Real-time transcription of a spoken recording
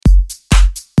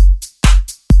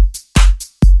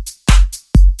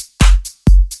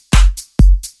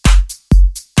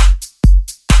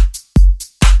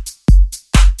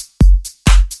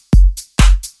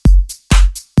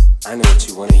I know what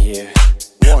you wanna hear.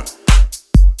 One.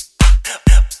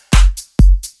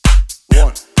 One.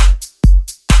 One.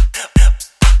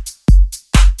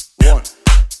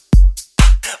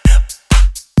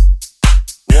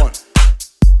 One.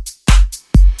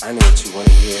 I know what you wanna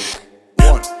hear.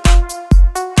 One.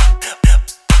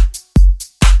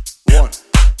 One.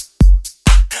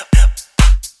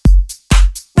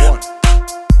 One.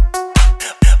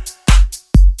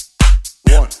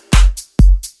 One.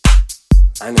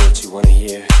 I know what you wanna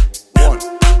hear. One.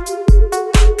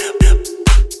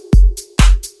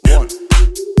 One.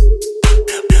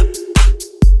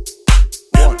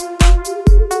 One.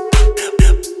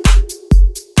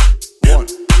 One.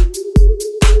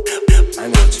 I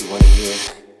know what you wanna hear.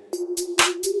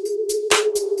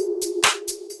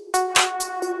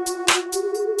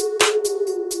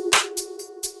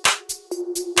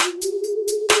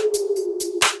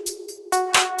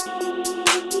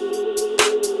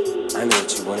 I know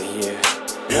what you wanna hear.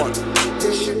 One.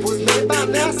 This shit was made by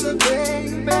NASA,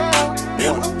 baby.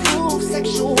 One. Approve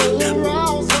sexual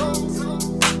arousal.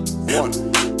 One.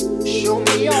 Show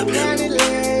me your planet,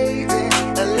 lady,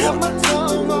 and let my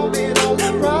tongue orbit all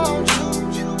around you.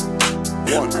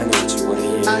 One. I know what you wanna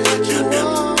hear. I let you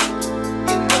run,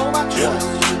 you know I trust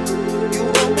you. You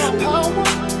want my power,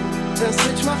 then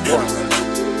switch my thrust.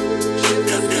 Shit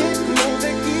is getting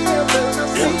moving here, better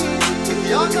see. If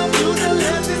y'all confused,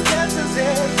 let this dance is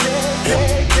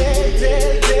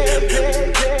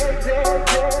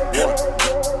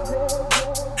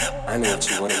I know what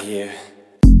you wanna hear.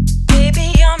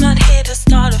 Baby, I'm not here to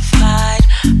start a fight,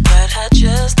 but I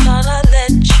just thought I'd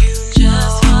let you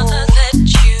know.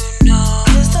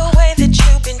 'Cause the way that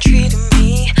you've been treating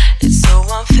me, it's so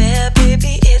unfair,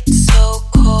 baby, it's so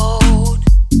cold.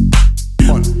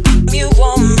 One. You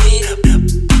want me,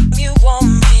 you want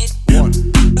me, One.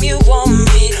 you want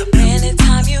me,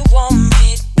 anytime you want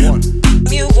me, One.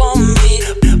 you want me,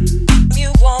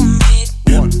 you want me,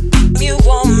 One. you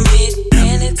want me,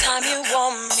 anytime you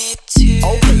want me to.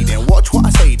 Okay then, watch what I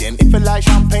say then. If it like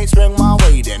champagne, swing my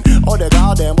way then. Oh the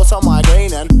garden, what's on my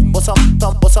grain and what's on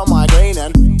my grain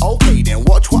and okay then,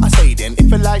 watch what I say then.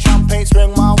 If it like champagne,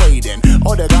 swing my way then.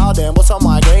 Oh the garden, what's on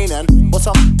my grain and what's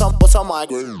on my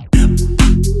grain.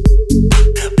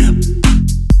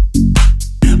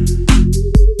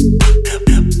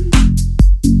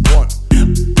 One.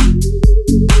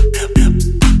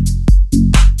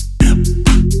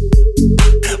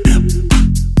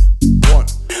 One.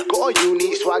 Got a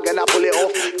unique swag and I pull it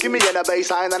off. Give me in a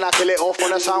baseline and I kill it off.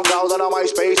 On a SoundCloud on a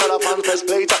MySpace on a fan fest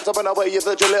play. Taps up and away you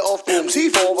to drill it off. Boom,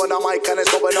 C4 on a mic and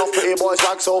it's going off. Pretty boy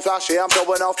swag so flashy, I'm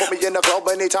showing off. Put me in the club,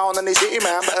 any town, any city,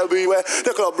 man, better beware.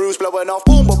 The club brews blowing off.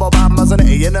 Boom, boom, boom, bam, as an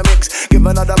A in the mix. Give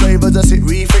another ravers a sit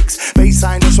refix.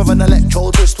 Baseline just with an electro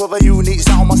twist. With a unique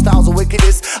sound, my style's the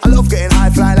wickedest. I love getting high,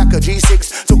 fly like a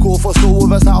G6. Took off for school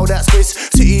with a style that's Chris.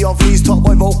 City of Lee's top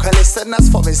boy vocalist. And that's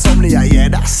from Insomnia, yeah,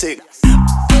 that's sick.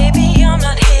 Baby, I'm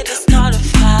not here to start a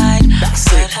fight, That's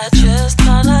but it. I just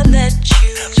thought I'd let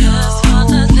you know.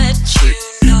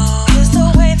 'Cause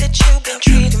the way that you've been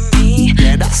treating me,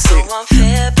 Yeah, that's so sick.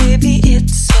 unfair, baby,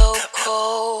 it's so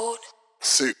cold.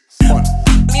 Sick. One.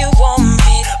 You want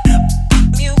me,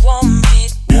 you want me,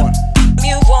 One.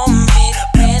 you want me,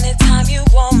 anytime you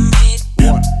want me,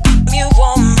 One. you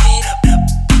want me,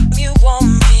 you want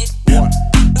me, One.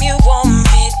 you want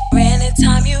me,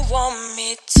 anytime you want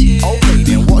me to. Okay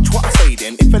then, watch what I say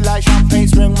then. If it like champagne,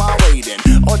 swing my way then.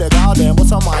 Oh the garden,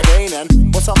 what's on my grain and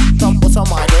what's on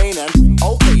my grain and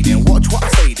okay then, watch what I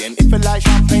say then. If it like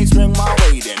champagne, swing my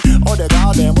way then. Oh the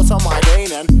garden,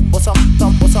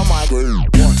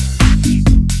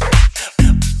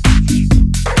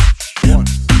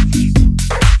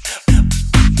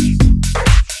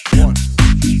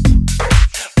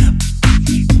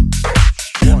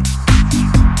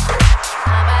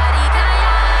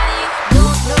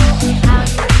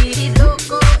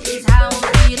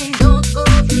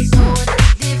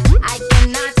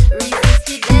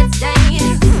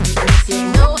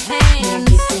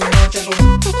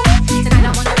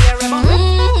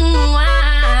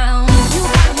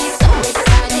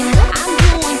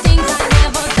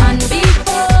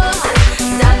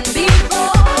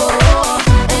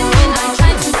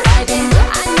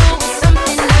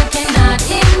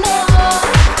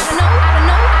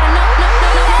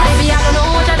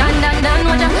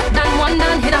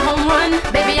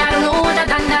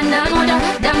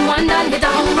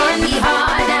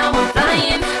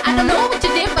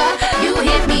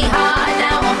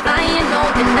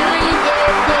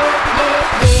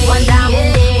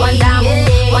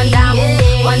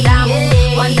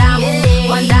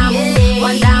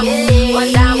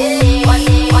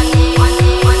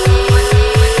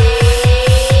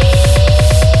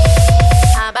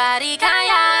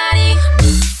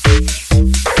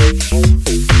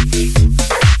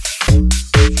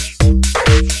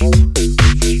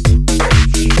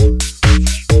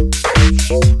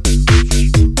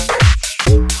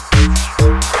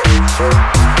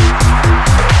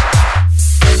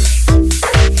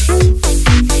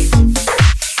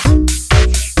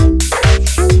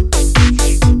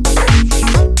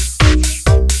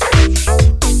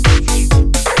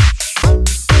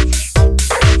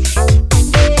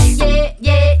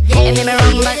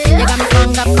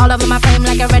 all over my frame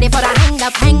like you're ready for the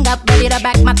hang up, ready to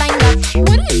back my thing up.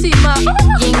 What do you see, ma?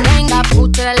 Yin yang up,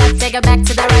 move to the left, take it back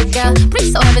to the right, girl.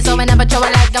 Breathe so heavy, so I never throw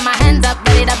it like got my hands up,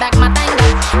 ready to back my thing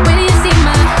up. Where do you see,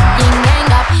 ma? Yin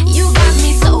yang up, you got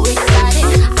me so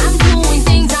excited. I'm doing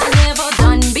things I never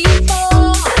done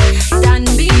before, done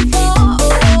before.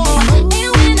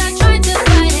 And when I try to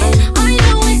fight it, I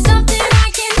know it's something I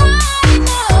can't hide.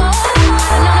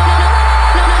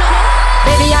 No,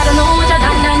 baby, I don't know what you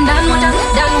done, what you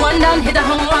done one, done hit a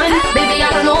home run. Baby, I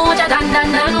don't know what you done,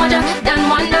 what you done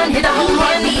one, done hit a home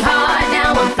run. Me hard,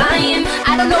 now I'm flying.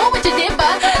 I don't know what you did,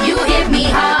 but you hit me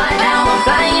hard. Now I'm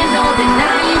flying, no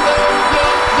denying.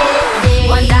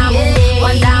 One down,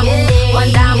 one down,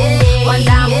 one down, one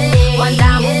down, one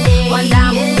down, one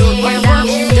down, one down,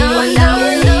 one down.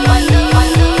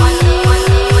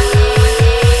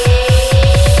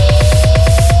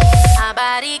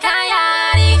 Abari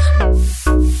kayari.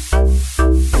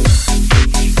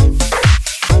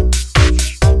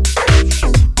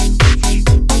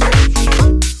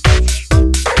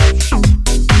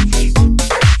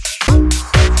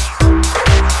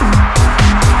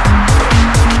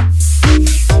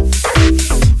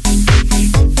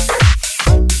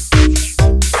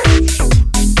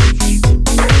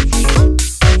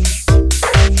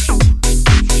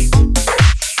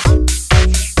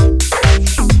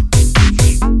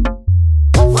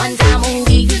 One time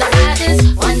movie, you the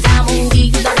baddest. One time movie,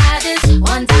 you the baddest.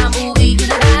 One time movie, you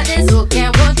the baddest. Look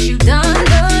at what you done,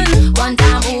 done. One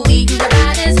time movie, you the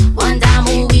baddest. One time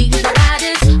movie, you the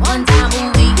baddest. One time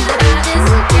movie, you the baddest.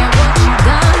 Look at what you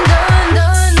done, done,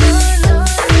 done,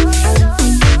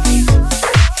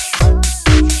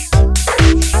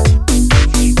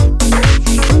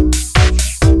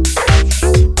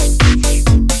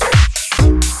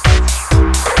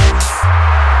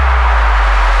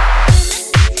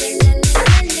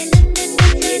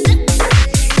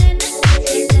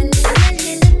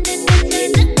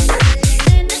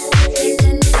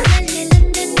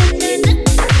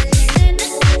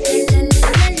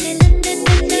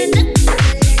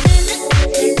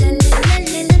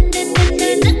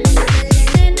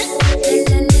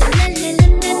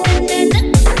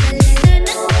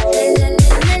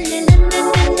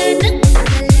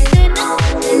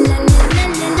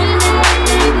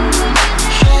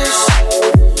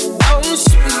 Don't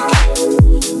speak,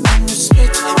 when you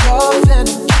spit your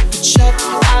venom, keep it shut.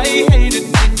 I hate it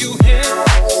when you hiss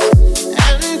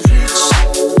and preach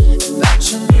about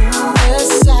your new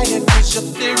messiah, 'cause your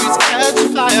theories catch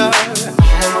fire. I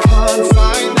can't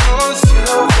find no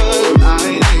silver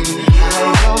lining. I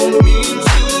don't mean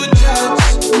to judge,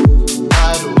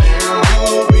 but when you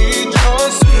read your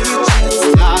speech, it's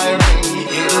tiring.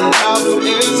 Enough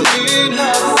is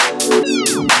enough.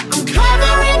 I'm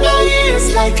covering my ears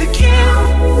like a kid.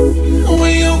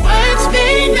 When your words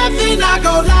mean nothing, I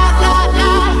go la la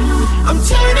la. I'm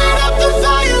turning up the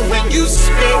volume when you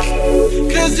speak,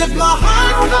 'cause if my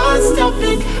heart can't stop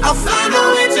it, I'll find a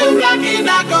way to rock it. I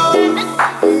go.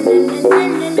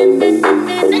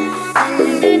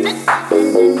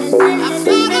 I'll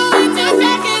find a way to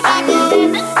rock it. I go.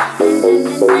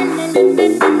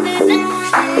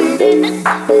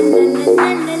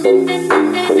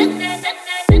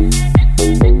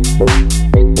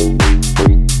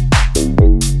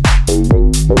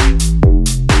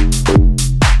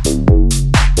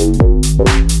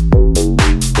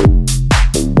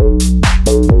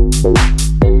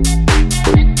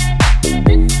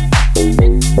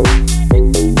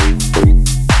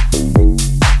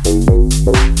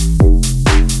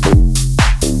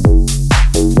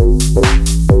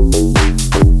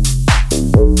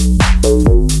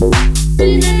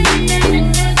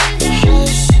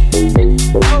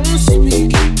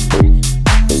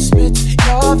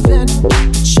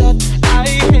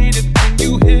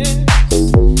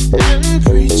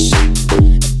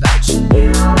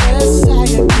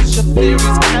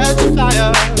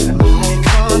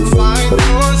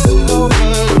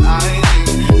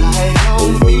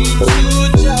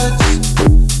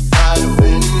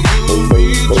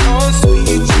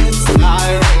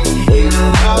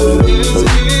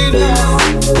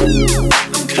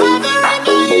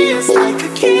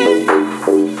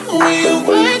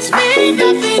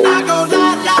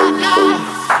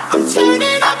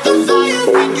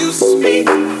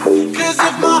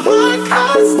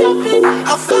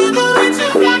 I'll find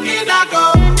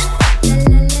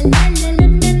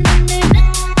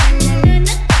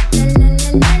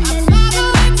a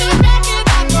way to rock it.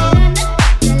 I go.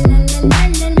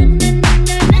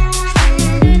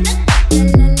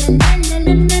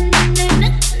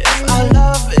 If our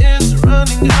love is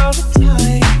running out of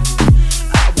time,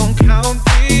 I won't count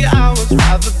the hours,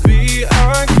 rather be a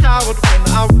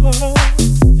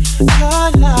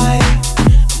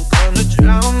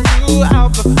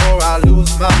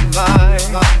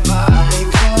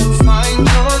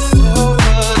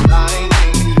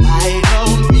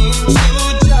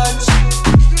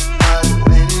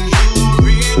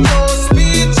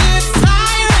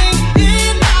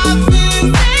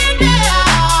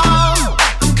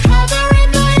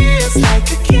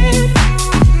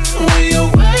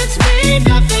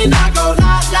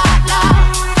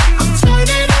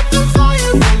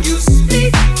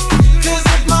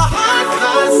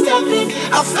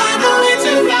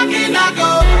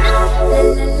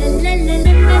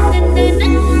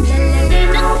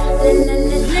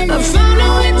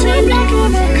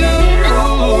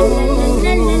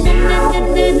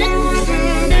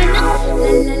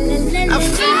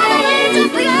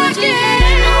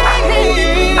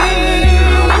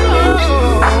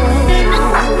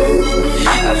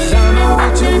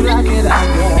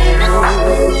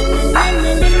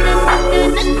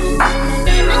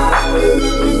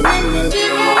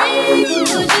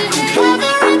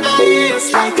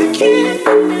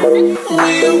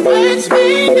words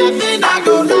mean nothing. I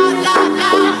go la la la.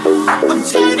 I'm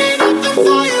turning up the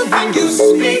volume when you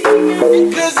speak.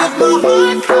 Cause if my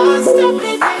heart can't stop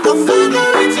it, I'm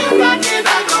following to rock it. I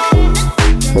go.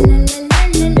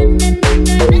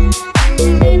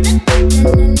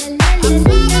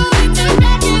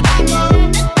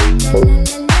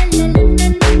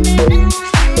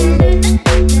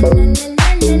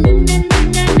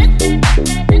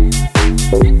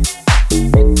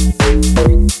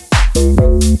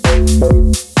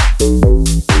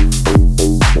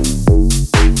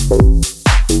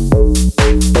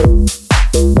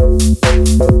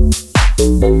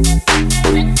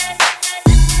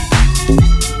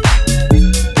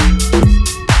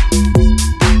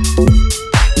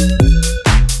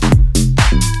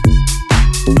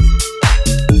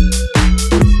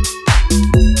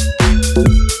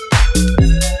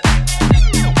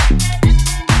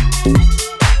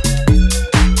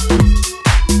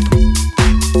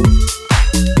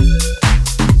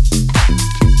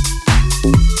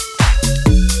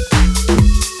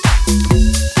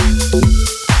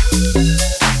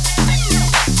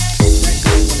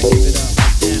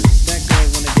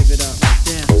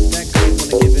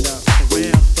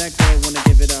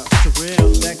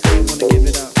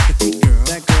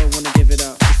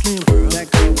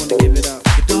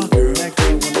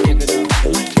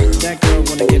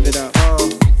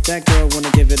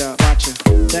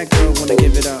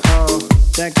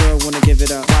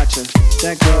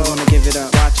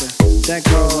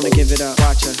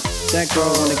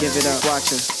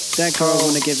 That girl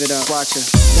wanna give it up, watch her.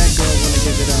 That girl wanna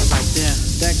give it up like that.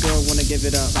 That girl wanna give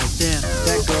it up like that.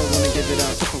 That girl wanna give it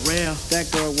up for real. That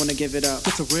girl wanna give it up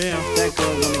for real. That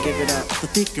girl wanna give it up the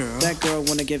thick girl. That girl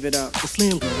wanna give it up the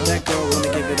slim girl. That girl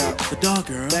wanna give it up the dog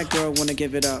girl. That girl wanna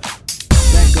give it up.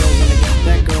 That girl wanna get.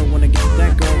 That girl wanna get.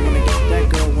 That girl wanna get. That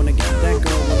girl wanna get. That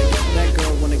girl wanna get. That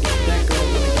girl wanna get. That girl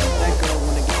wanna get. That girl wanna get.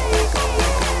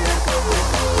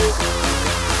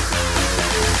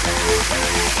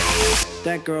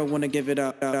 That girl wanna give it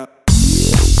up.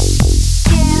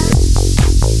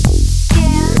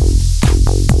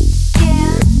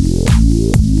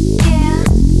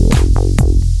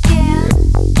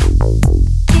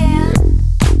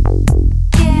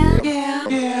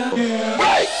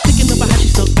 Thinking about how she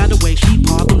suck by the way she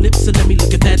paw them lips and let me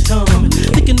look at that tongue.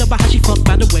 Thinking about how she fuck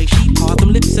by the way she paw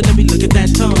them lips and let me look at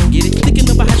that tongue. Get it? Thinking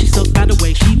about how she suck by the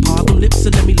way she paw them lips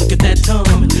and let me look at that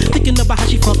tongue. Thinking about how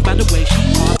she fuck by the way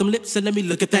she paw them lips and let me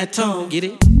look at that tongue. Get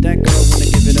it? That girl wanna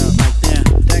give it up like that.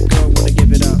 That girl wanna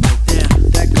give it up like that.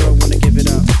 That girl wanna give it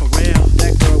up for real.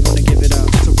 That girl wanna give it up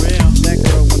for real. That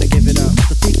girl wanna give it up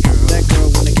the thick girl. That girl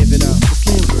wanna give it up the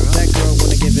slim girl. That girl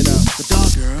wanna give it up the dog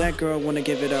girl. That girl wanna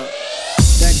give it up.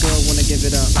 That girl wanna give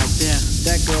it up like that.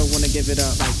 That girl wanna give it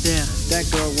up like that. That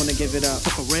girl wanna give it up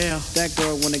for real. That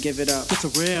girl wanna give it up for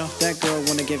real. That girl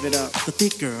wanna give it up the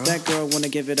thick girl. That girl wanna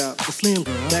give it up the slim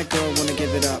girl. That girl wanna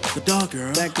give it up the dog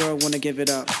girl. That girl wanna give it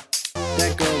up.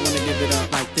 That girl wanna give it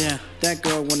up like that. That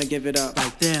girl wanna give it up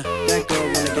like that. That girl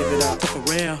wanna give it up for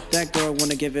real. That girl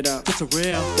wanna give it up for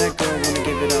real. That girl wanna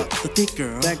give it up the thick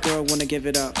girl. That girl wanna give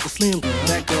it up the slim girl.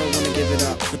 That girl wanna give it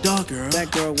up the dog girl.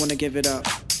 That girl wanna give it up.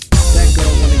 That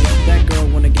girl wanna get. That girl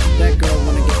wanna get. That girl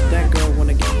wanna get. That girl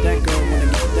wanna get. That girl wanna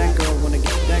get. That girl wanna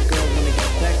get. That girl wanna get.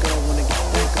 That girl wanna get.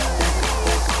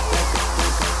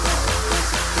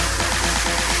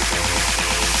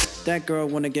 That girl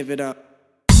wanna give it up.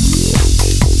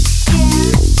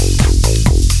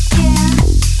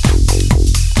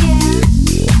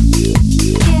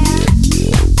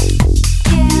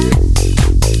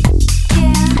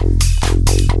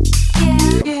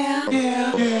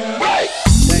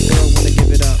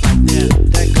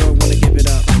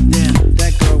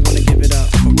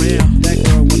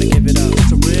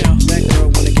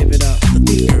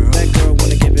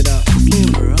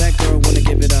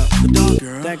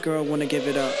 That girl wanna give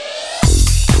it up.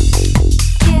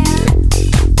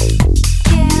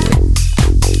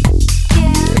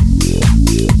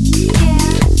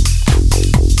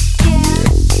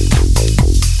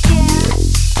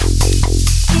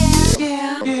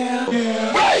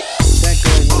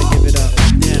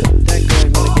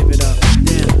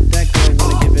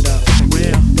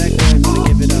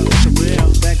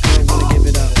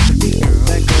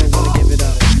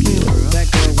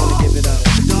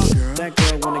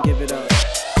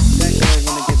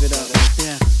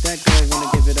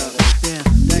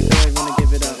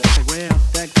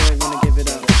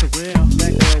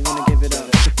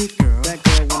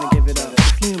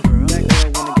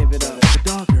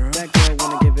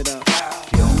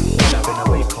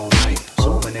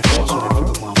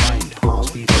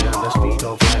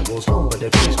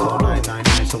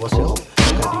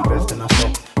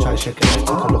 shake it off, take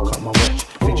a look at my watch.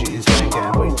 Fidgeting, sweating,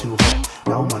 getting way too hot.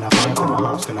 Now I'm on a fire, and my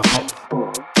heart's gonna pop.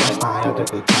 Last night I had a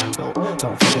good time though.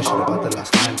 Don't forget shit about the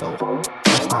last time though. Last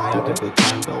night I had a good time though.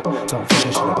 Don't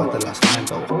forget shit about the last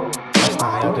time though. Last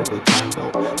night I had a good time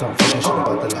though. Don't forget shit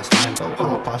about the last time though.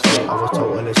 8:30, I was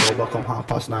totally sober. Come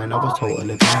 9:30, I was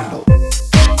totally blind though.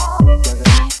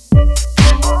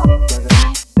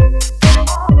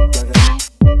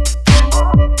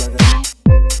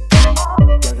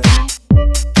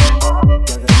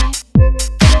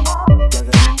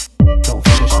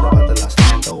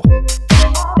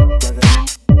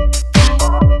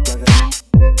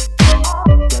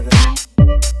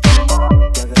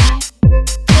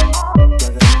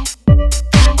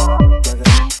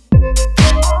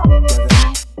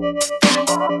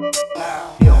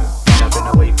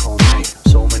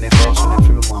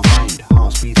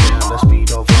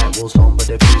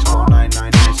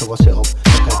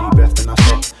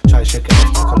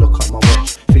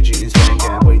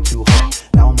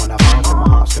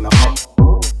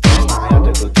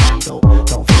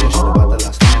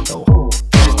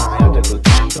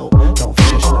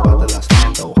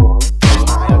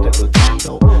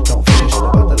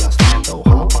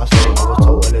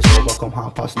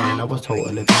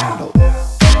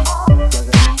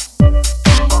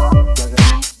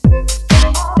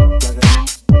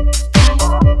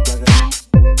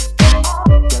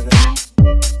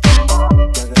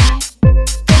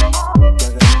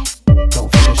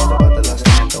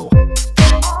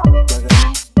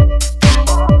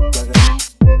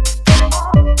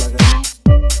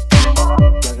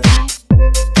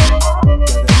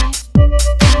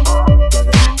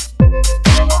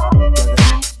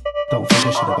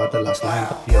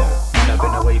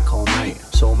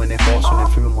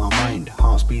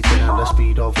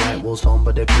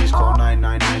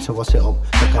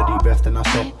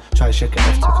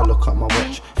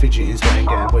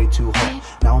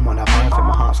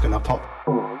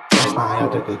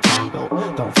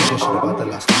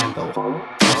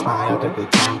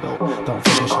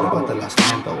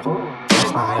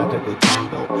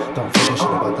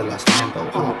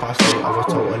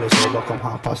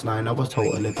 I was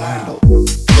totally blind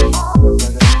though.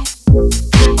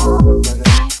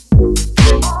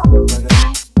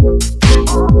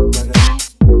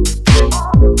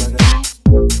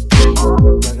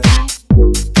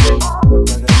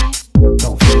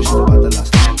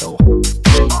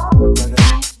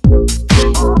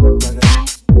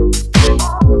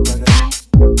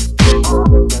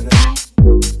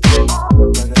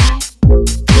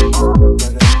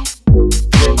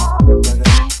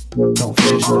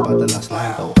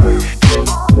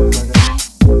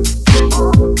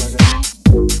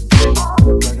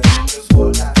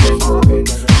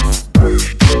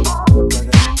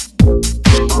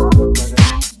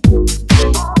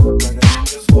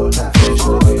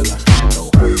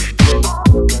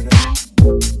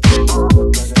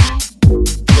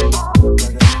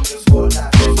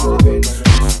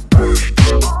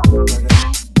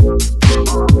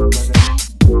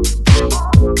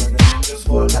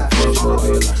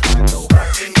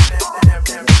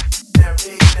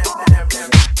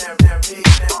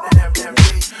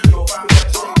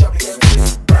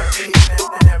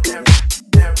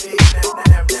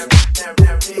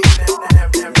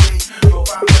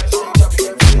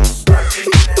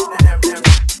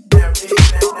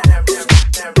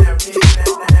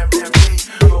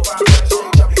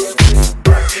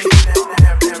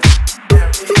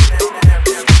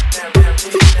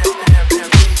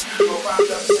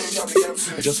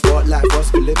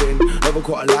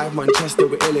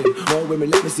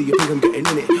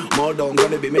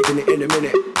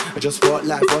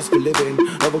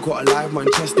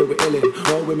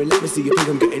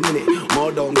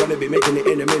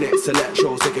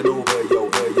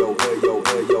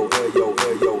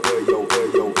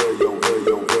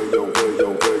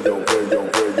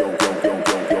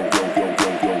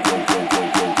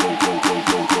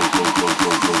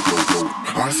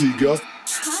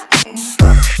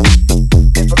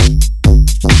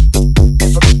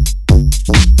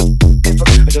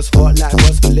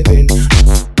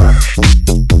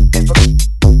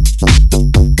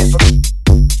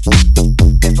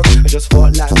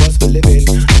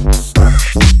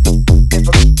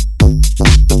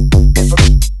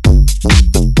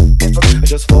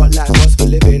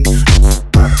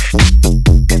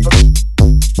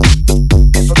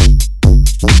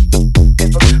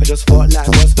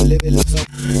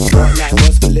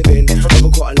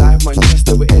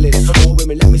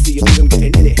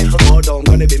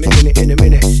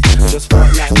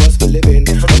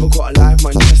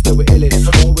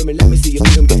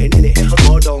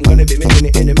 More though, I'm gonna be making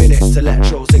it in a minute.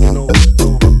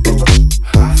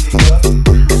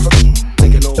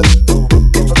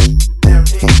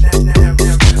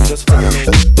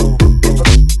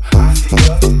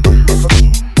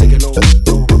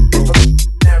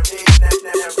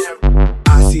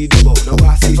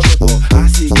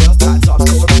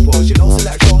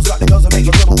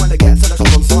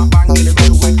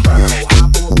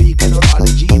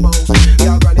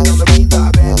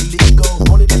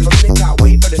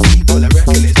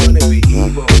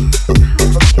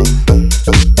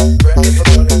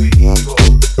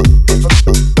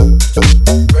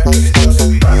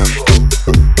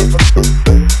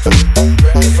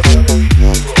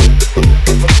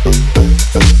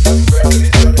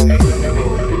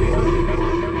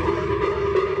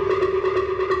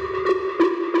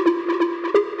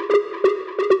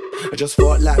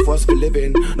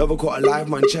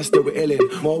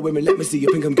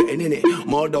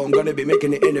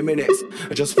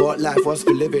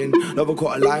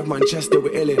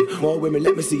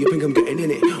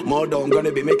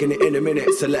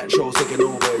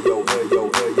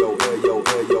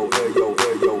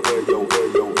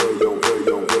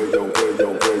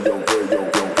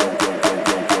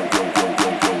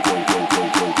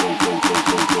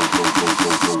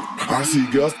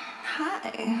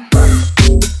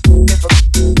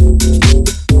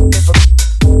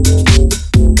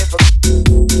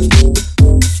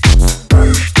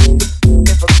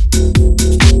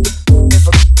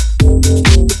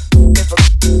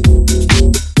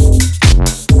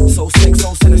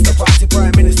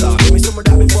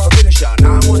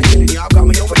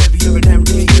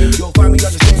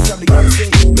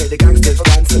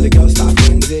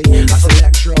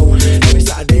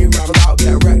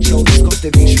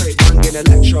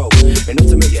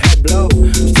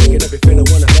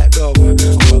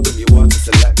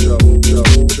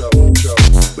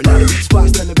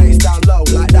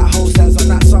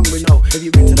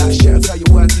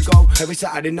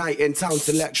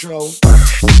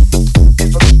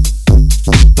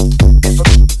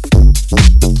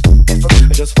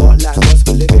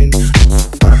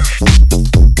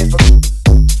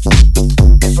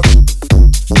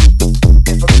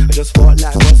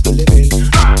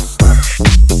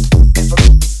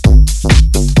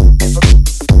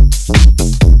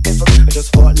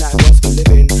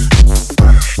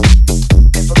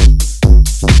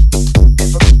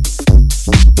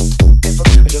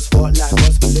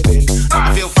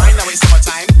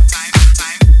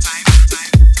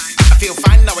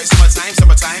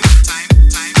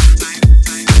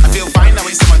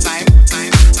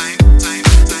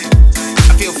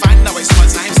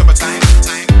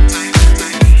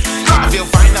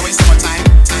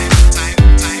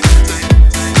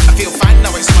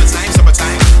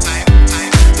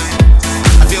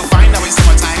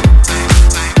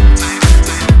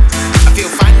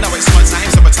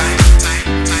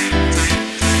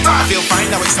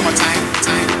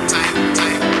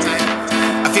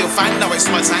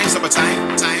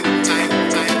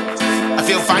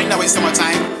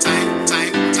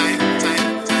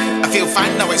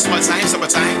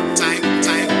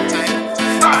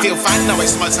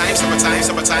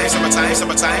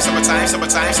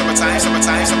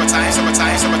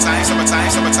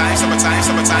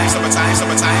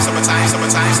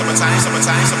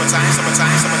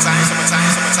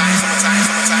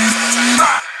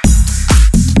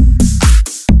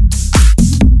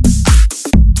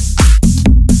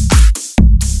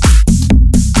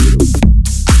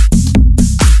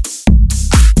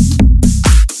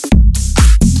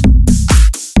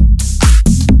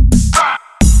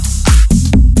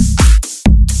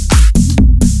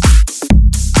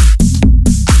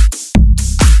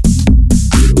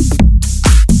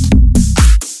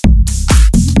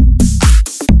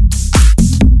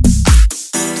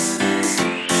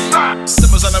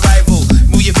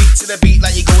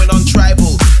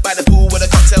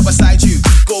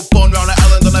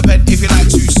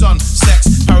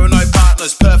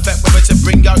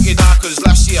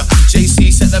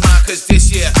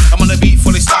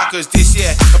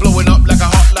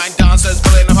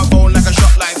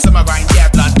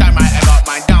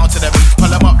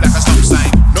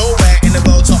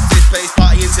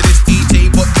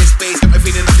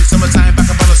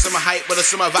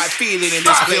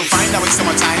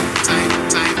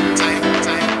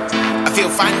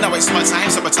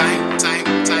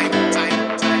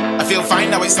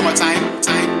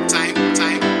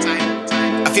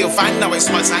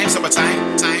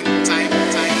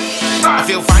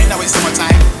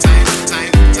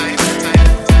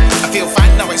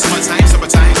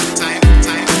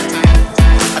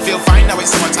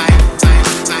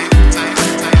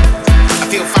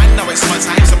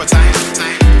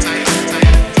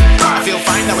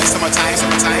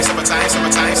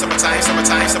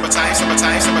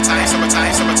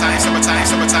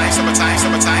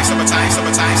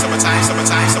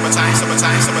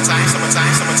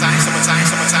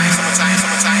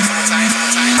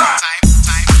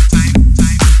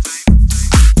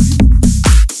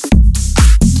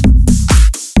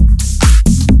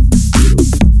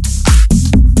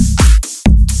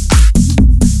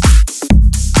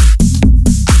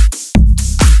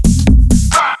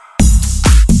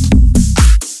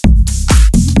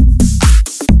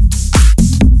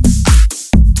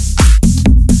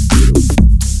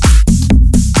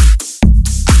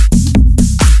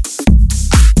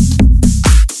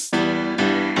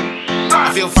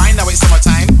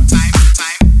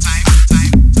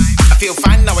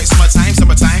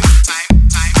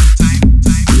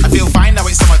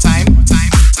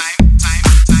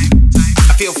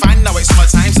 fine now it's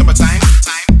summertime, summertime.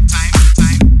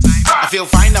 I feel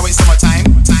fine now it's summertime.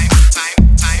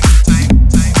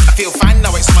 I feel fine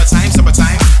now it's summertime,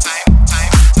 summertime.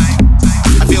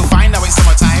 I feel fine now it's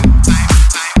summertime.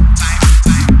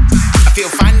 I feel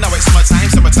fine now it's summertime,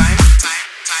 summertime.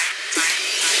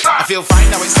 I feel fine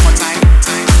now it's summertime.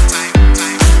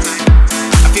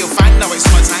 I feel fine now it's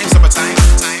summertime, summertime.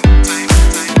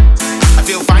 I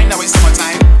feel fine now it's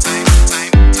summertime.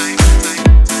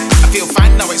 I feel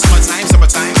fine now it's summertime,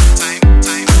 summertime.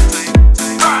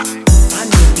 I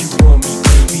know you want me,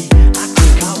 baby. I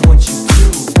think I want you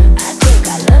too. I think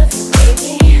I love you,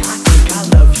 baby. I think I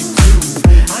love you too.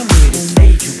 I'm here to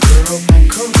save you, girl.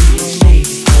 Come be in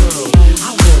Shady's world. I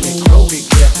wanna grow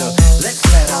together. Let's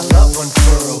let our love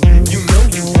unfurl. You know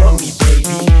you want me,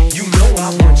 baby. You know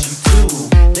I want you too.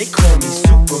 They call me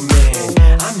Superman.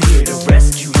 I'm here to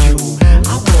rescue you.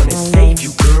 I wanna save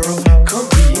you, girl. Come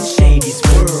be in Shady's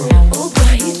world. Oh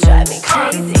boy, you drive me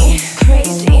crazy,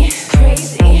 crazy,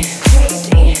 crazy, crazy,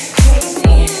 crazy,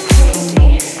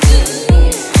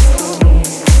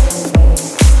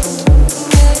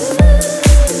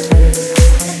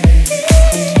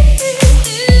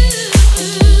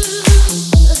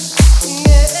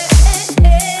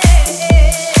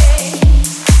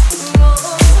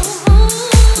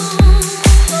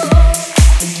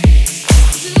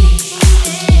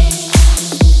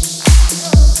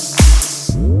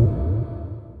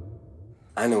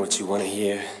 I know what you wanna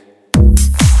hear.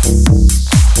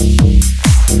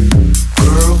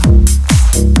 Girl,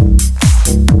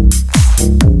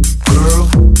 girl,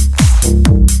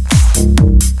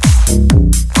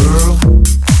 girl,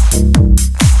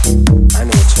 I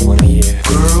know what you wanna hear.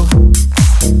 girl,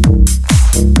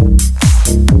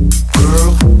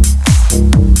 girl,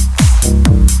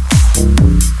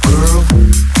 girl,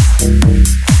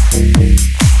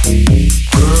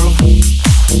 girl.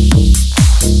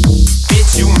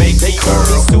 Bitch, you make me call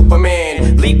me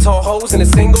Superman. Leap tall hoes in a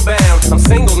single bound. I'm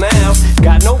single now,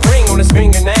 got no ring on his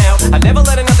finger now. I never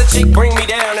let another chick bring me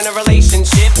down in a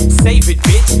relationship. Save it,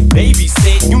 bitch,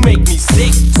 babysit. You make me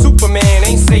sick. Superman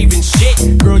ain't saving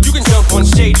shit. Girl, you can jump on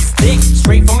Shady's dick.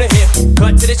 Straight from the hip,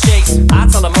 cut to the chase. I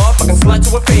tell a motherfucking slut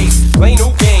to her face. Play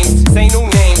new games, say new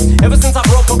names. Ever since I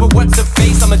broke up with what's her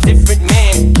face, I'm a different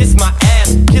man. Kiss my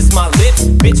ass, kiss my lips.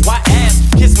 Bitch, why ass?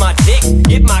 Kiss my dick,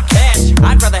 get my cash.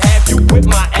 I'd rather have you whip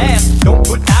my ass. Don't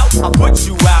put out, I'll put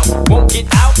you out. Won't get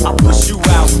out, I'll push you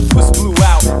out. Puss blew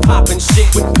out, poppin' shit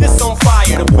with piss on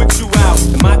fire to put you out.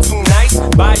 Am I too nice?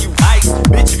 Buy you ice.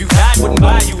 Bitch, if you died, wouldn't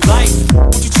buy you life.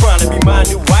 What you tryna be my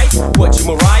new wife? What, you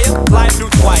Mariah? Fly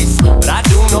through twice. But I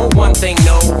do know one thing,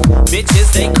 no.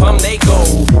 Bitches, they come, they go.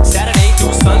 Saturday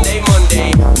through Sunday,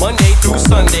 Monday. Monday through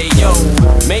Sunday, yo.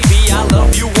 Maybe I'll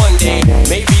love you one day.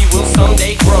 Maybe we'll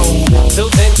someday grow. Till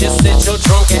then, just sit your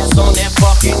drunk ass on that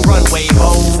fucking runway,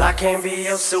 ho. I can't be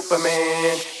your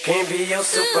Superman. Can't be your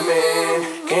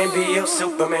Superman. Can't be your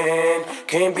Superman.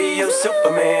 Can't be your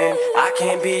Superman. I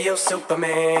can't be your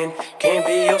Superman. Can't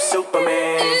be your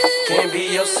Superman. Can't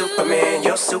be your Superman.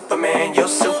 Your Superman. Your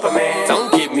Superman.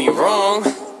 Don't get me wrong.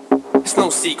 It's no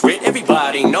secret,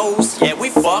 everybody knows. Yeah, we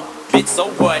fuck, bitch, so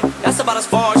what? That's about as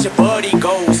far as your buddy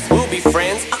goes. We'll be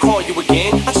friends, I'll call you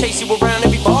again. I'll chase you around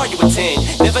every bar you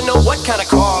attend. Never know what kind of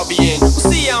car I'll be in. We'll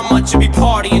see how much you be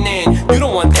partying in. You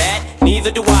don't want that,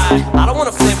 neither do I. I don't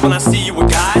wanna flip when I see you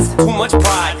with guys. Too much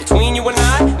pride between you and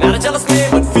I. Not a jealous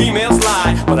man, but females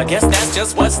lie. But I guess that's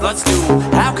just what sluts do.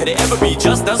 How could it ever be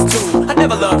just us two? I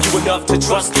never loved you enough to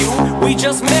trust you. We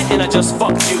just met and I just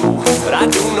fucked you. But I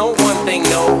do know one thing,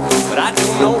 no. But I do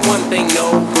know one thing,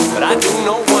 no. But I do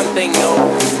know one thing, no.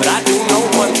 But I do know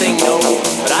one thing, no.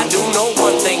 But I do know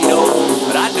one thing, no.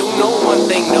 But I do know one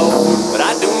thing, no. But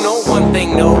I do know one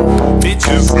thing, no.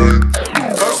 Bitches.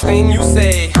 First thing you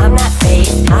say, I'm not fake.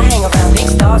 I hang around big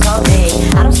stars all day.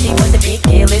 I don't see what the big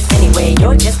deal is anyway.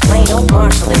 You're just plain old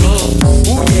Marshall to me.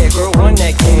 ooh yeah, girl, run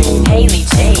that game. Haley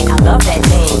Jade, I love that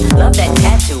name. Love that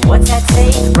tattoo. What's that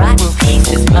say? Rotten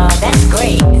pieces. That's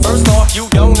great. First off, you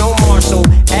don't know Marshall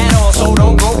at all, so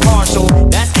don't go partial.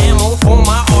 That's ammo for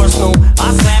my arsenal.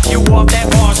 I slap you off that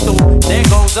bar stool. There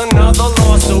goes another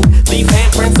lawsuit. Leave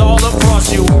handprints all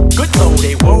across you. Good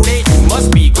loaded, woaded. You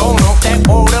must be going off that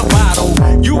water bottle.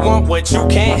 You want what you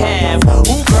can't have.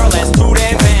 Ooh, girl, that's too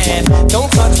damn bad.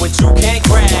 Don't touch what you can't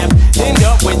grab. End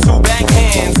up with two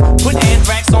backhands. Put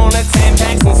anthrax on a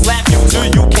Tampax and slap you till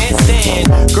you can't stand.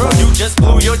 Girl, you just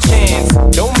blew your chance.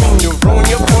 Don't mean to ruin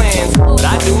your plans, but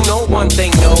I do know one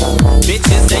thing, no.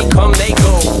 Bitches, they come, they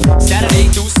go. Saturday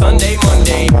through Sunday,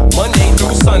 Monday. Monday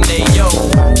through Sunday, yo.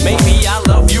 Maybe I'll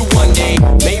love you one day.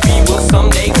 Maybe we'll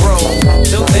someday grow.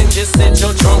 Till then, just sit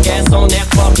your drunk ass on that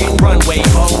fucking runway,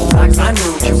 ho. I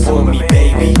knew you for me,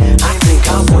 baby. I think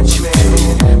I want you too.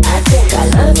 I think I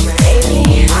love you,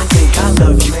 baby. I think I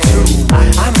love you too.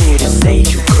 I'm here to save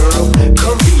you, girl.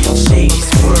 Come be in Shady's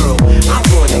world. I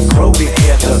wanna grow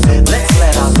together. Let's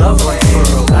let our love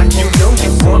unfurl. You know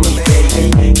you want me, baby.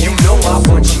 You know I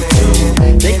want you too.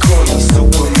 They call me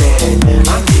Superman.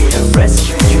 I'm here to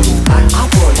rescue you. I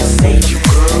wanna save you,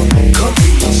 girl. Come be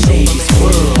in Shady's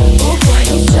world. Oh boy,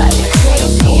 you drive me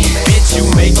crazy. Bitch, you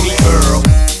make me Earl.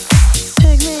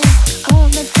 Take me, I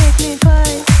won't let you take me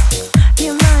twice.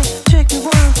 You might trick me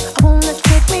once, I won't let you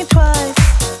trick me twice.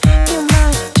 You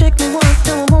might trick me once,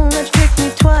 no, I won't let you trick me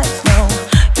twice. No,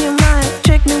 you might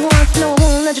trick me once, no, I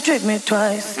won't let you trick me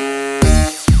twice.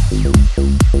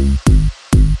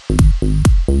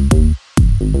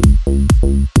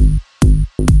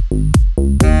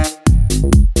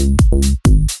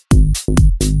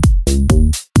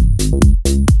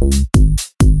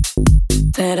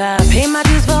 Said I paid my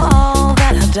dues for all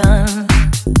that I've done,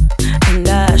 and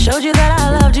I showed you that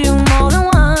I loved you more than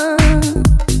once.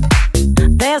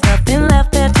 There's nothing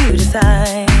left there to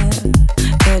decide.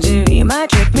 Cause you might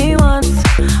trick me once,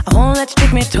 I won't let you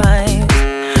trick me twice.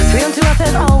 Freedom to us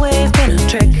has always been a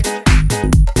trick.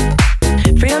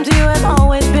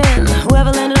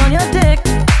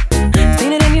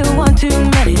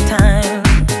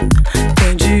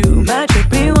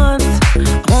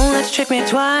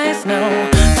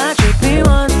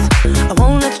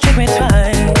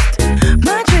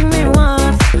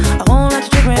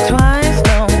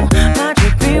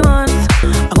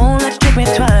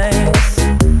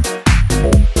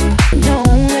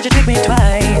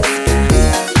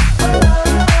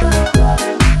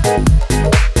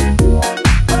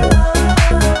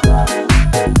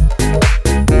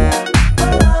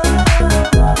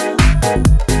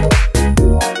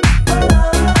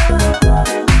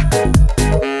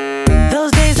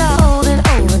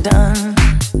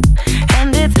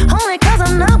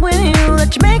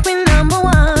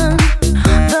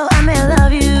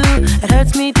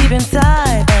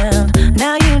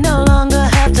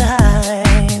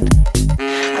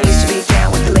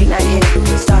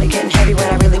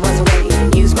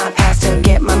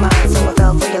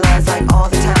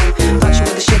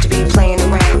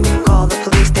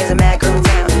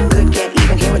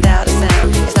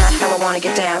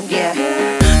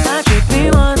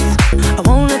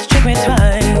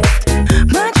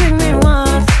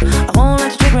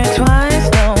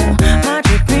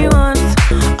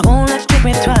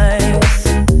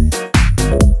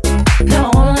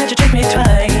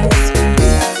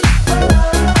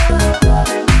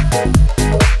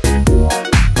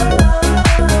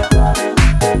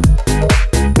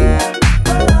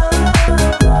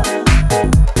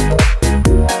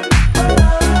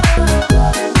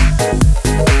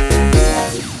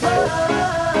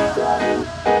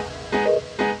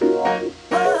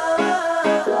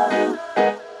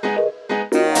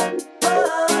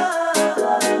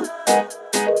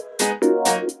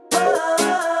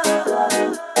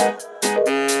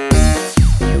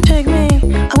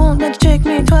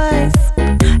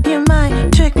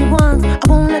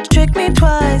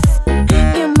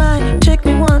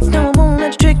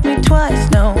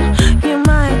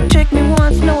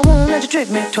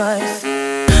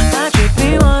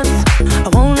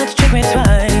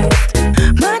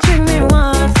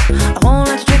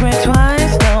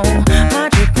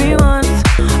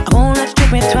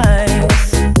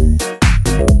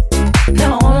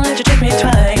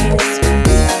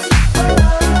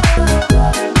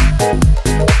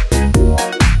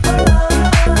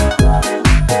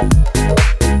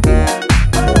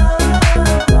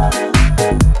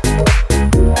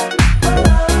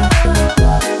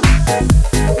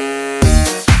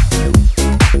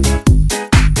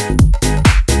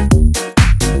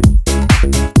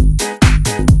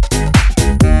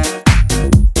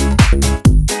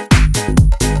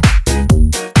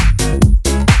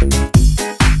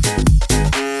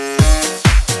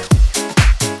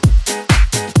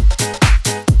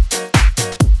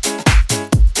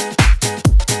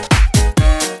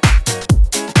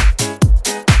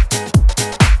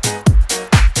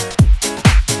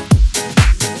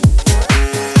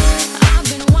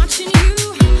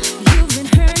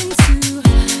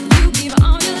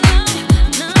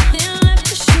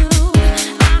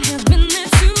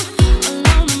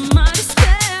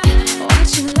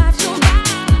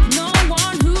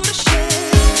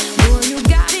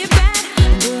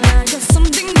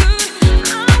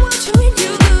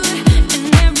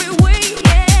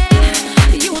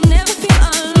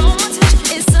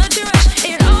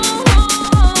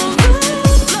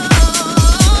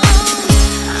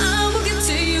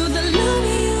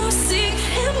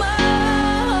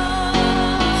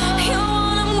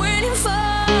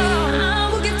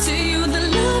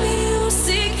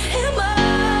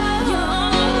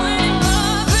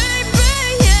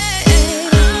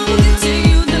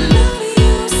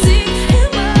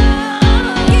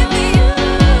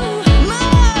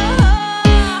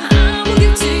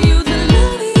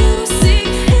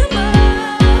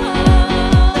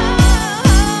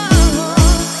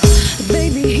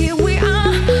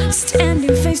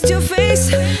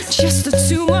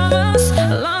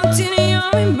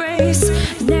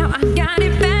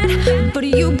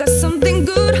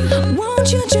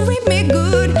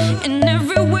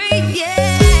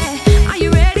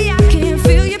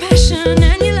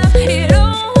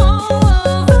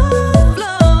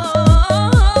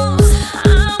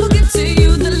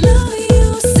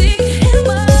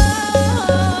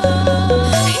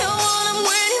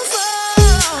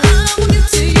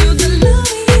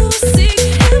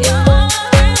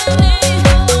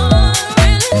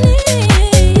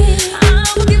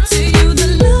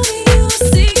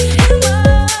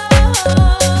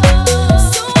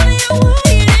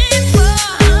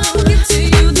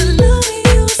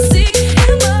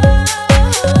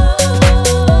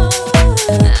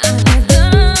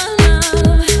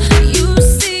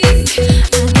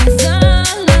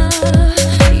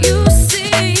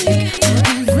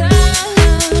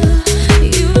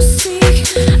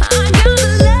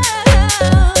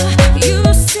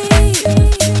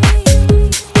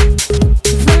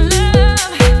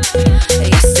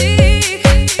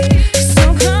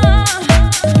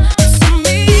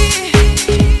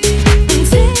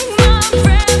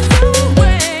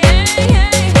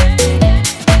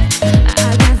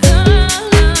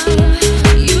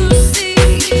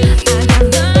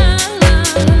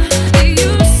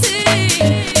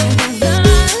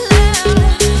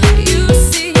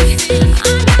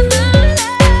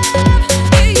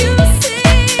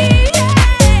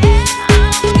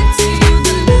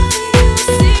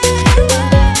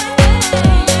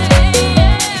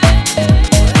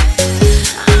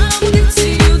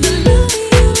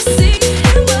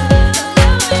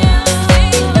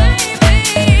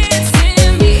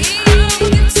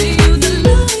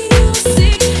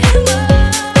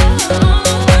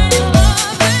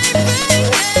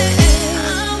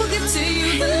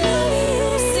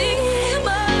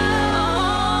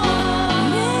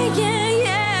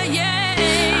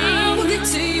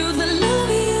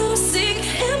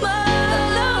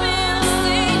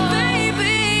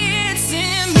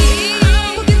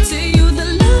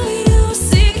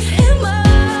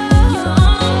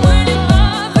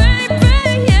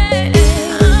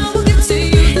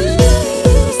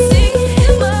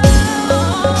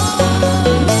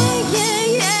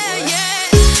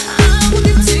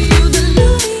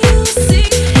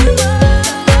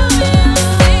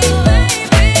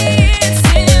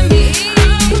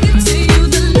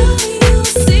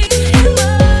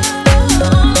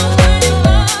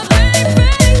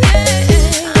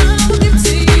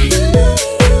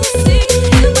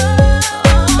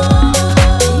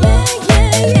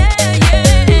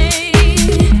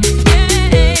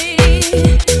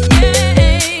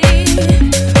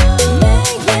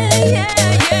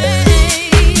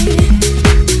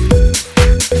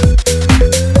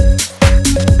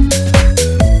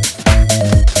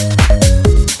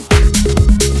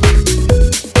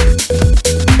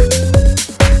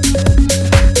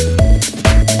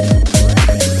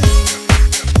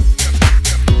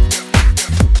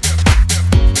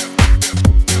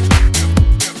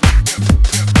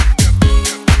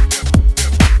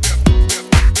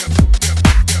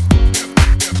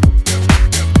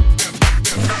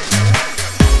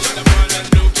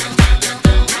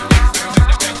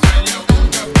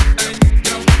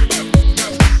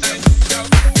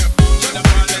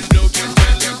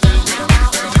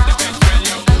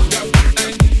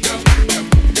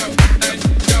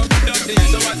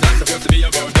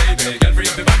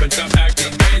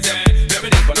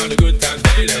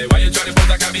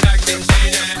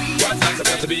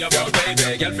 about,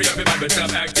 baby? Girl, free up your mind, but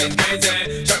stop acting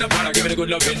crazy. Shut up, while I give it a good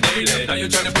loving daily. Now you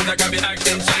tryna put that I be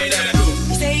acting shady.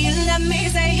 Say you love me,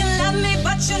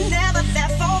 but you're never there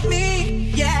for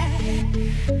me. Yeah.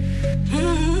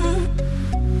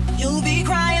 You'll be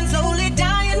crying, slowly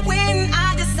dying when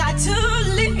I decide to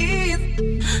leave.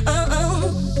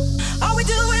 All we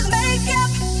do is make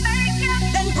up,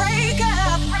 then break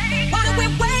up. Why don't we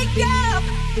wake up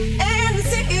and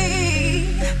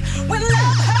see? When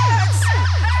love hurts,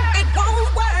 it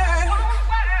won't work.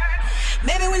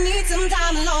 Maybe we need some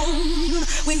time alone.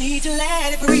 We need to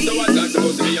let it breathe. So what's that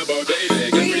supposed to be about,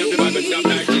 baby? Get free up your mind, but stop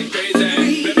acting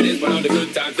crazy. Reminisce for all the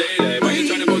good times daily. Why you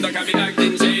tryna pose like I be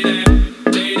acting shady?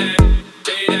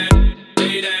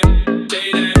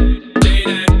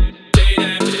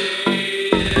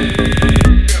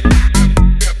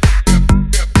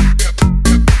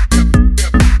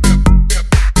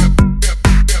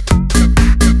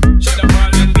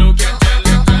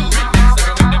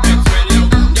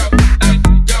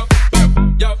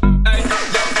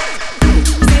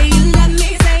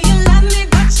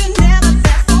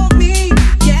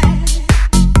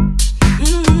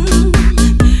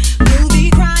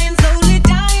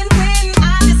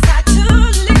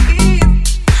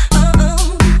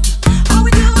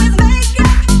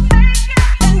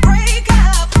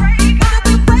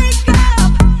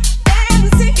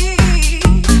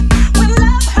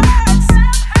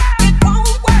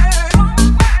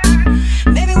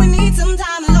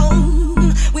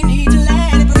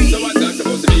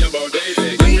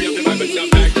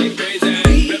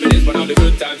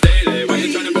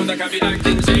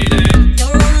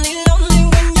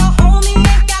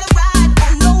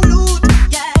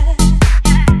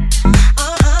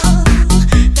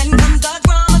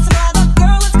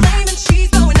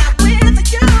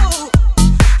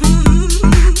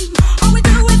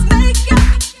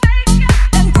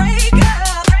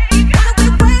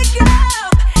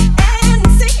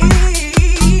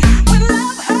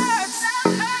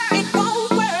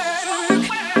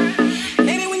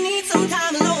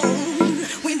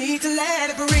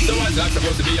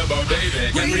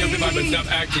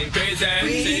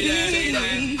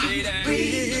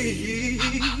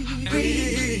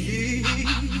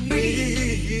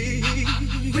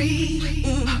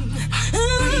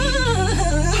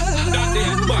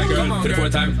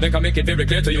 Very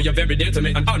clear to you, you're very dear to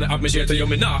me. And honor of me share to you,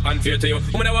 me not unfair to you.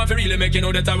 Woman, I want to really make you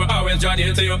know that I will always join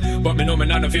here to you. But me know me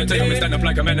not no fear to you. Me stand up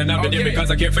like a man and I've been here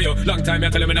because I care for you. Long time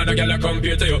you're telling me not a girl I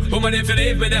compare to you. Woman, if you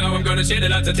leave me now, I'm gonna shed a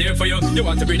lot of tears for you. You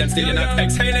want to breathe and still you're not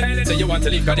exhaling. Say you want to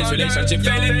leave cause this relationship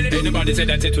failing. Ain't nobody say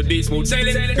that it would be smooth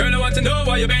sailing. Girl, I want to know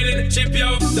why you're bailing. Ship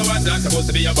yo. So what's that supposed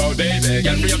to be about, baby?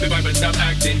 Girl, free up your vibe and stop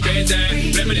acting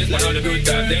crazy. Reminisce on all the good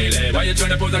times daily. Why you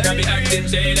tryna pose like I be acting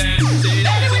shady?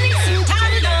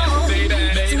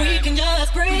 We can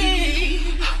just breathe.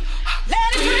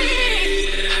 Let it breathe.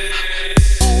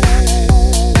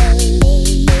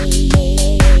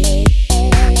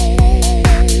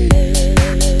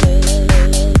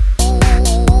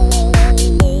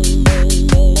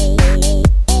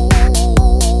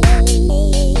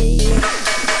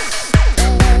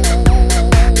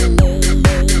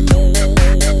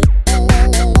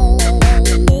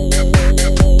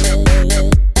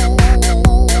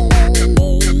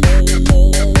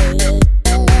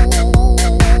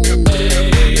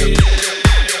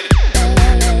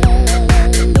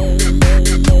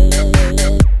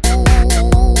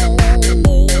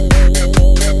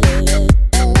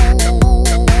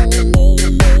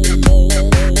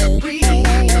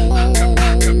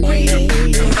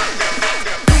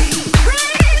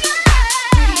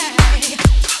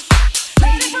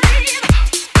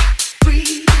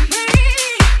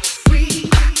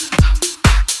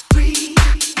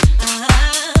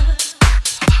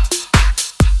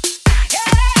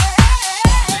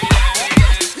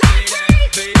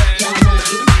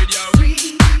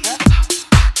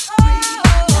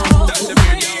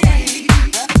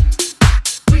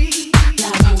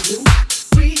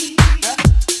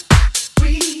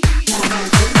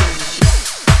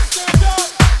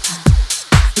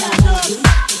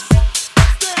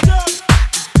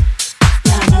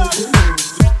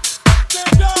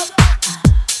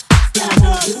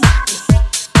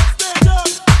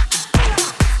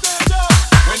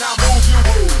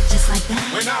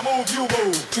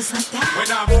 Just like that.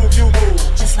 When I move, you move.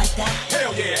 Just like that.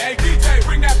 Hell yeah. Hey, DJ,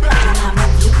 bring that back. When I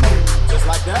move, you move. Just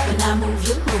like that. When I move,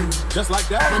 you move. Just like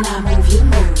that. When I move, you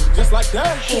move. Just like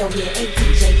that. Hell yeah. Hey,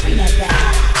 DJ, bring that back.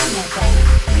 Bring that back.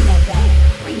 Bring that back.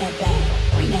 Bring that back.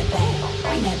 Bring that back.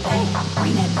 Bring that back.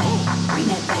 Bring that back. Bring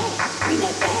that back. Bring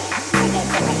that back. Bring that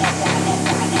back. Bring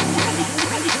that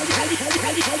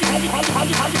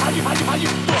back.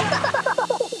 Bring that back.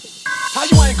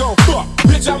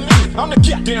 I'm the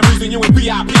goddamn reason you in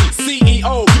VIP.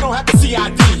 CEO, you don't have to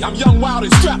CID. I'm young, wild,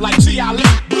 and strapped like G.I.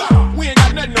 Blah. We ain't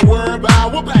got nothing to worry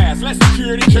about. Whoop ass, let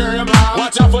security carry 'em out.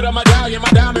 Watch out for the medallion, my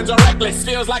diamonds are reckless.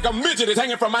 Feels like a midget is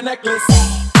hanging from my necklace.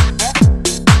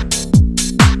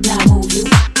 Now move you.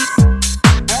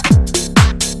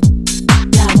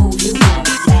 Now move you.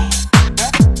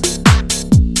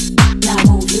 Now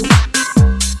move you.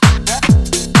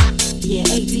 Yeah,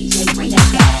 hey DJ, bring that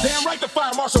back. Damn right the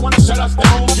fire marshal wanna shut us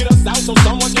down. Get us out so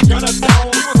someone can gun us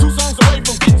down. We were 2 songs away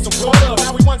from getting some club.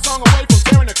 Now we 1 song away from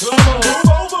tearing the club up.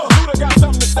 Move over, Luda got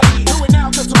something to say. Do it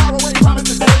now, cause tomorrow ain't promised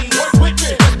today. Work with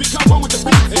me, let's become one with the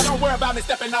beat. And don't worry about me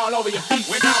stepping all over your feet.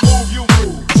 When I move, you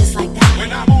move. Just like that.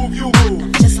 When I move, you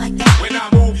move. Just like that. When I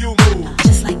move, you move.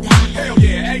 Just like that. Hell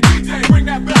yeah, hey DJ, bring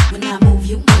that back. When I move,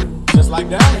 you move. Just like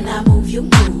that. When I move, you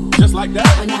move. Just like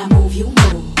that. When I move, you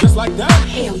move. Just like that.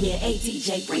 Hell yeah, hey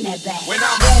DJ, bring that back. When I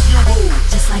move, you move.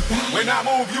 Just like that. When I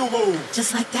move, you move.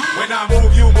 Just like that. When I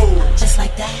move, you move. Just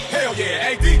like that. Hell yeah,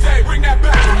 hey DJ, bring that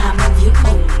back. When I move, you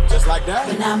move. Just like that.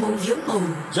 When I move, you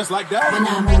move. Just like that. When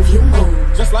I move, you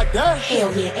move. Just like that.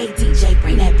 Hell yeah, hey DJ,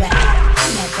 bring that back.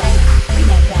 Bring that back. Bring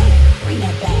that back. Bring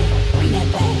that back. Bring that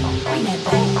back. Bring that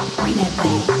back. Bring that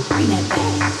back. Bring that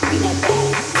back. Bring that back.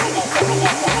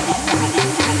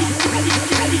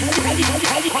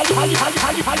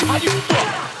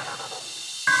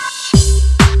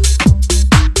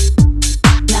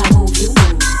 Now move, you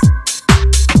move.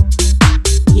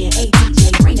 Yeah, hey DJ,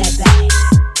 bring that back.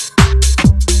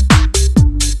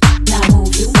 Now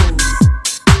move, you move.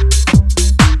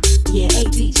 Yeah, hey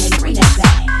DJ, bring that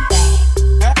back.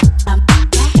 I'm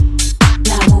back.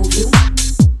 Now move, you.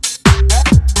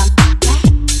 I'm back.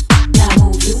 Now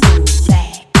move, you move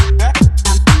back.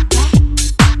 I'm back.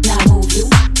 Now move, you.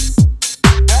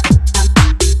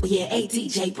 Yeah, hey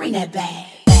DJ, bring that back.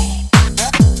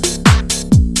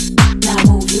 Now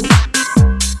move, you.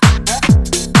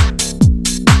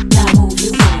 Now move,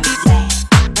 you move back.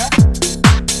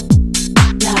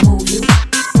 Now move, you.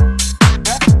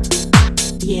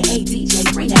 Yeah, hey DJ,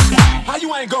 bring that back. How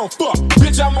you ain't gon' fuck?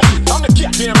 Bitch, I'm me. I'm the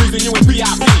goddamn reason you in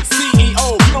VIP. CEO,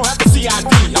 you don't have to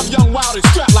CID. I'm young, wild, and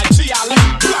strapped like G.I.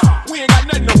 We ain't got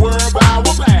nothing to worry about.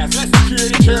 Whoop ass, let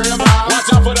security carry 'em out.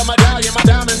 Watch out for the medallion, my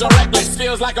diamonds are reckless.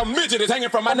 Feels like a midget is hanging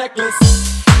from my necklace.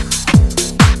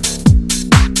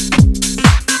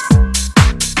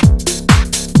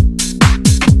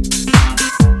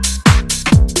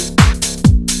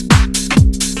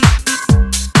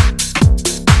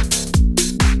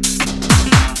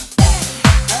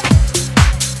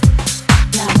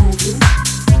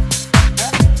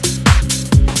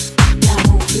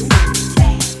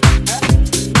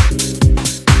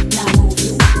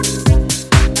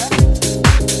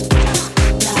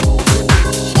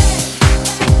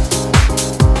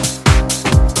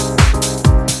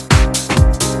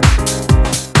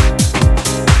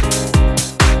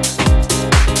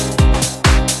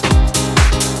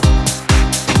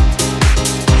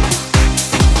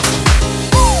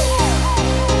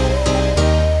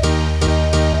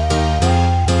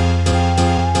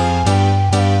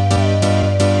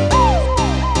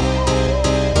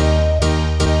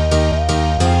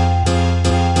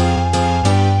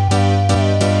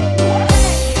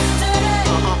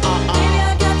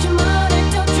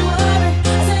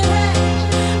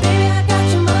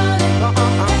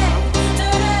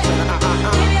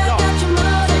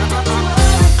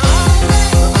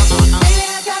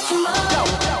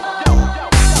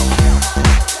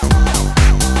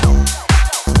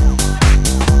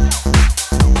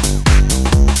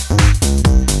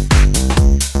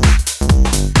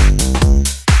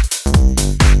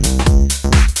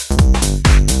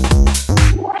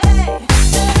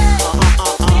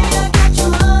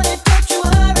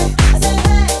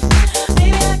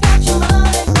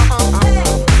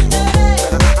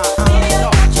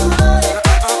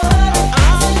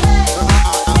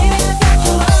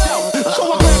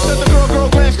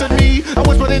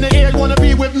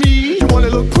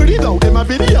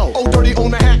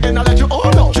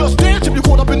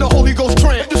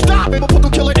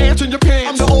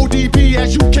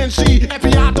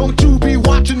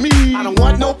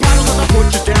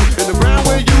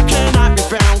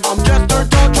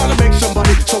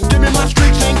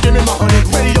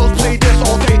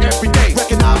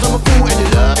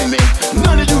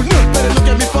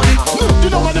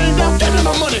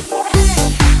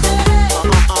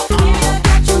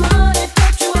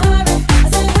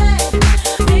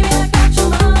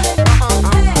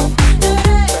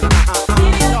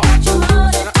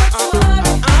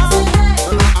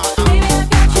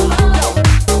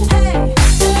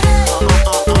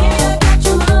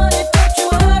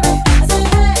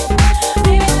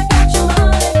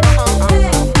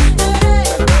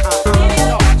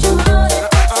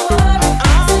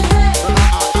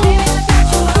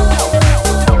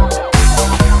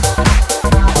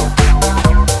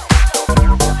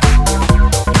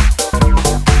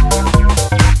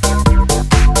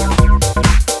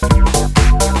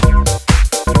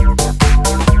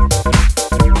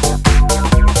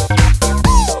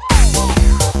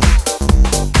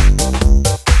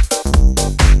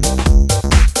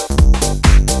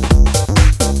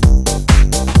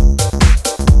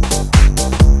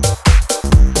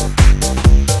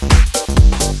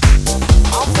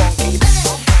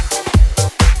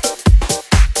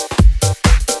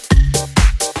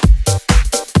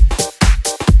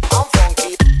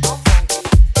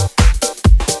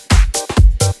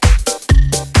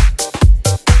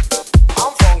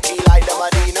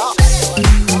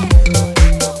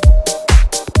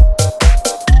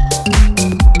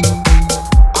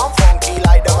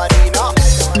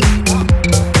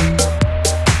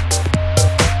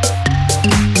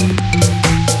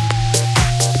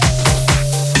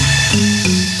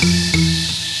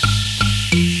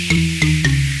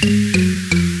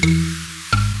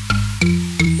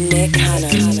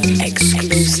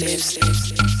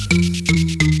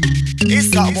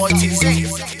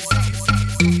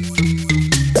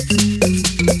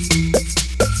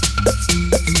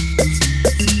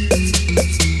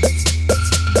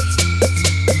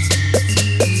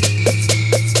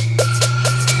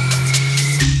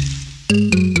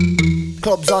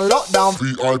 on lockdown.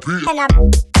 VIP.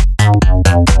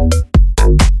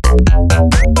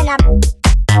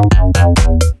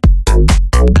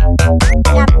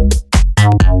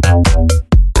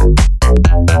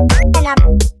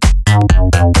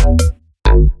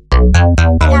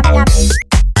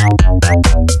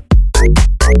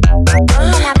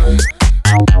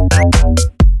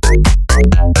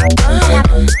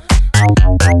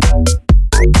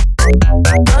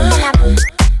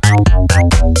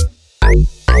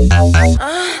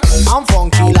 I'm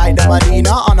funky like the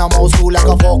Medina, and I'm old school like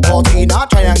a folk Cortina.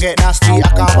 Try and get nasty, I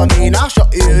can't mean.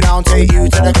 Shut you down, take you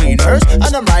to the cleaners.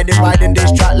 And I'm riding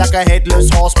this track like a headless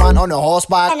horseman on a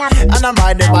horseback. And I'm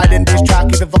riding this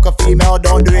track. If you fuck a female,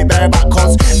 don't do it bareback.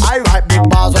 Cause I write big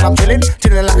bars when I'm chilling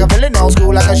like a villain, old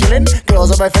school like a shilling.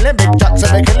 Girls are by feeling, big jacks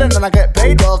are by killing. And I get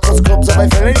paid well, cause clubs are by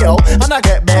filling, yo. And I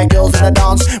get bare girls in the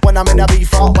dance. When I'm in a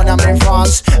B-Fart, when I'm in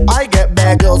France, I get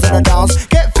bare girls in the dance.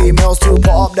 Get females to put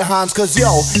up the hands. Cause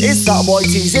yo, it's that boy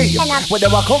TZ. Whether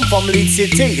I come from Leeds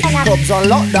City, clubs on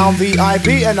lockdown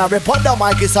VIP. And I report the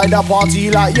mic inside the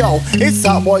party like yo, it's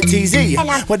that boy TZ.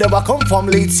 Whether I come from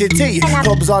Leeds City,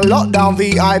 clubs on lockdown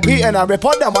VIP. And I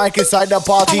report the mic inside the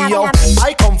party, yo.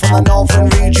 I come from the northern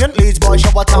region, Leeds boy,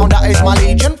 shower town, that is my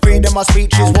legion. Freedom of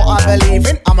speech is what I believe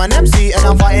in. I'm an MC and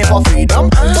I'm fighting for freedom.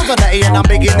 Talking that and I'm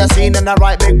big in the scene. And I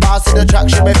write big bars to the track,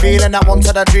 should be feeling that one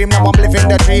to the dream. Now I'm living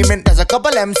the dreaming. There's a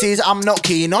couple MCs I'm not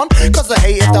keen on, cause they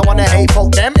hate if they wanna hate,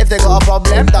 fuck them. If they got a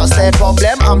problem, that's their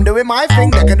problem. I'm doing my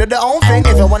thing, they can do their own thing.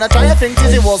 If I wanna try a thing,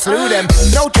 Tizzy will slew them.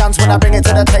 No chance when I bring it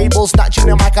to the table. Snatching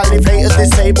the mic, I leave haters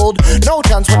disabled. No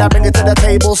chance when I bring it to the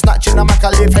table. Snatching the mic,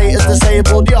 I leave haters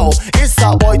disabled. Yo, it's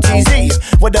that boy TZ.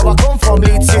 Whether I come from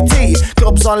Leeds City,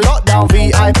 clubs on lockdown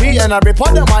VIP. And I rip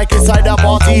on the mic inside the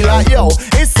party like yo,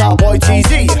 it's that boy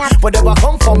TZ. Whether I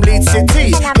come from Leeds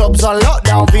City, clubs on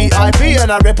lockdown VIP.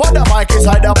 And I rip on the mic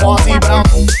inside the party, bam.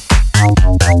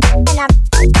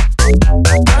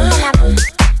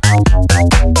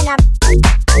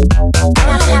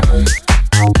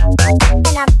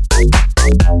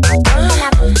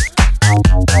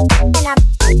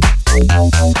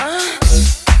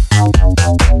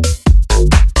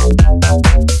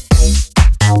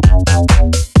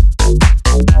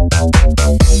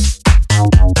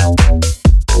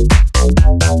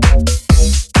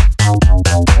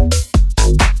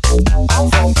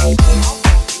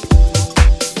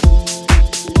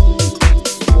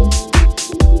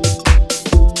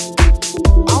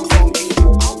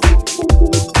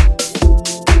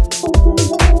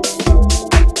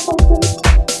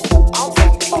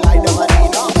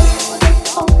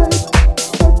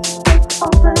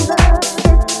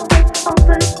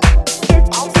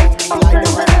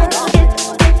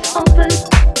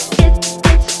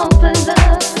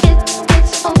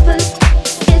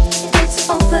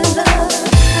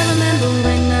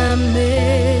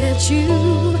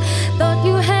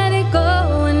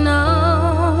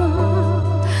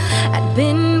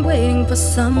 For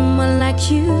someone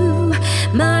like you,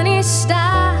 money,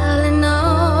 style, and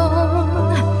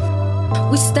all.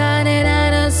 We started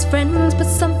out as friends, but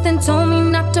something told me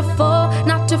not to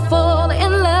fall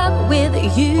in love with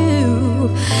you.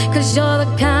 Cause you're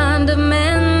the kind of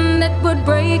man that would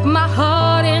break my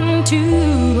heart in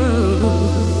two.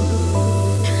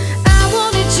 I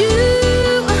wanted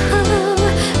you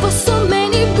for so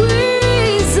many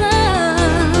reasons.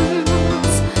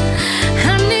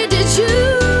 I needed you.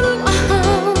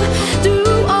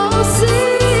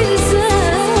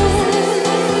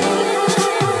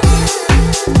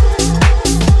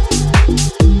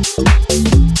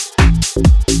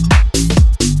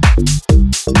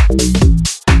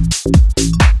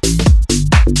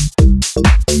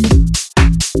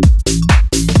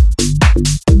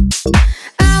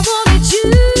 I wanted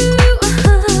you.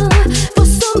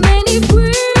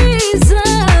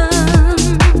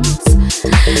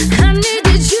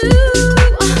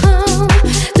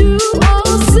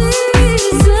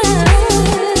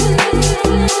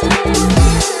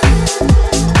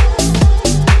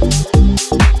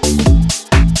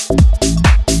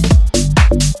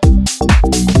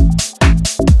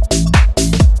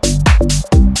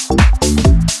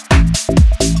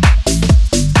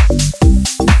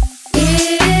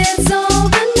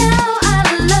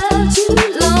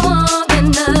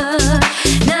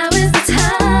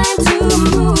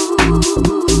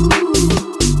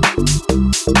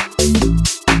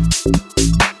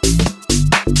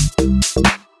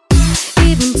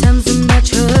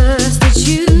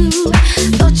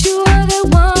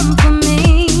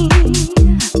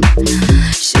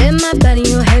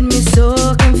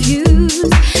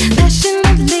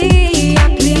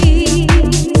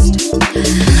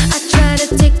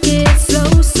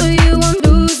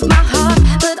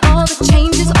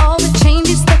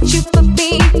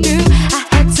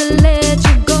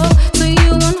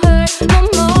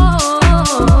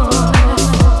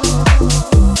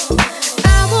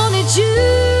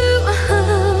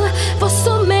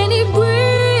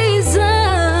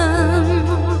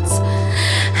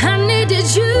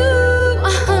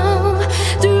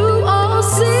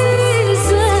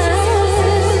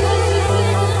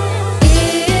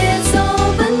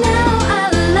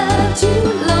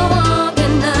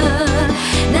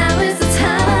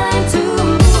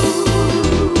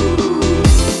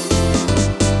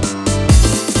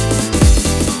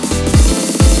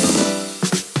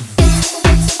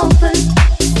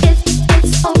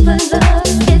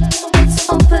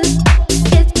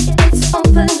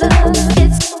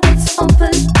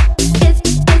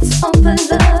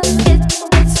 love.